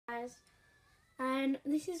And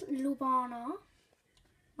this is Lubana,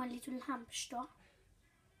 my little hamster.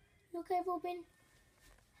 You okay, Robin?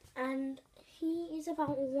 And he is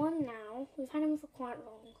about 1 now. We've had him for quite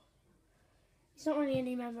long. He's not really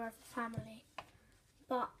any member of the family.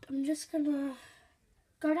 But I'm just gonna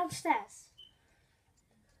go downstairs.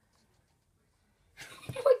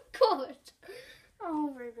 Oh my god!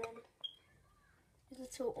 Oh, Ruben.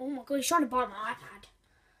 Oh my god, he's trying to bite my iPad.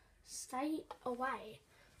 Stay away.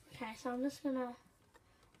 Okay, so I'm just gonna...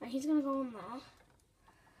 He's gonna go on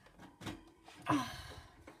there.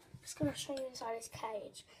 Just gonna show you inside his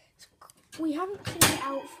cage. We haven't cleaned it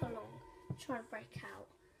out for long. I'm trying to break out.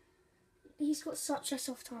 He's got such a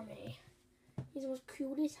soft tummy. He's the most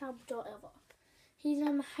cutest hamster ever. He's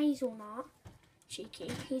hazelnut.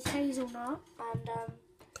 Cheeky. He's hazelnut and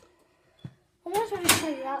I'm not trying to show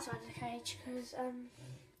you outside the cage because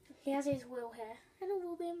he has his wheel here.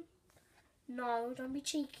 Hello, Robin. No, don't be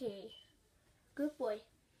cheeky. Good boy.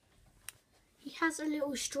 He has a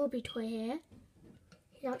little strawberry toy here.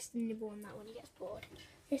 He likes to nibble on that when he gets bored.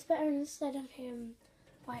 It's better instead of him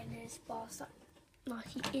biting his bars like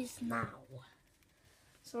he is now.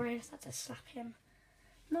 Sorry, I just had to slap him.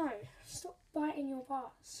 No, stop biting your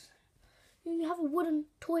bars. You have a wooden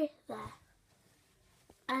toy there.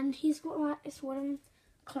 And he's got like this wooden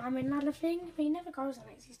climbing ladder thing, but he never goes on it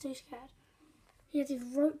because he's too scared. He has his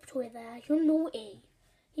rope toy there. You're naughty.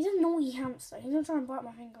 He's a naughty hamster. He's going to try and bite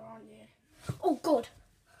my finger, aren't you? Oh, God.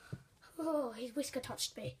 Oh, his whisker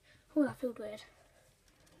touched me. Oh, that felt weird.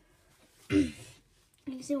 You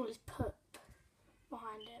can see all his poop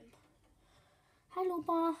behind him. Hello,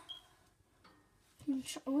 bar. I'm going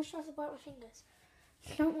to try to bite my fingers.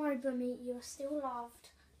 Don't worry, Bummy. You're still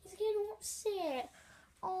loved. He's getting upset.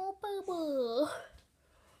 Oh, Bubba.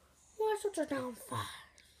 Why such a down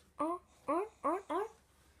fast? Oh.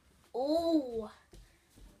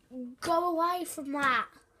 Go away from that.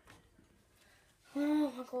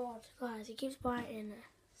 Oh, my God. Guys, he keeps biting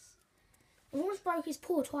us. I almost broke his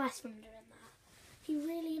paw twice from doing that. He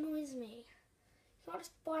really annoys me. He can't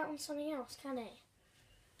just bite on something else, can he?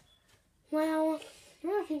 Well, I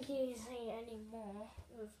don't think he's here anymore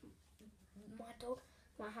with my dog,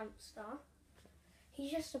 my hamster.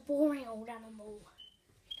 He's just a boring old animal.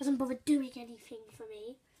 He doesn't bother doing anything for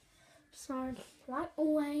me. So, like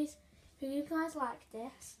always, if you guys like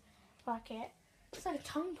it, it's like a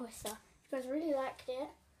tongue twister. If you guys really liked it,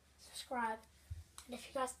 subscribe. And if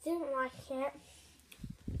you guys didn't like it,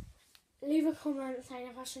 leave a comment saying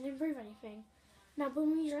if I should improve anything. Now,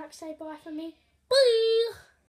 Boom, would you like to say bye for me? Bye!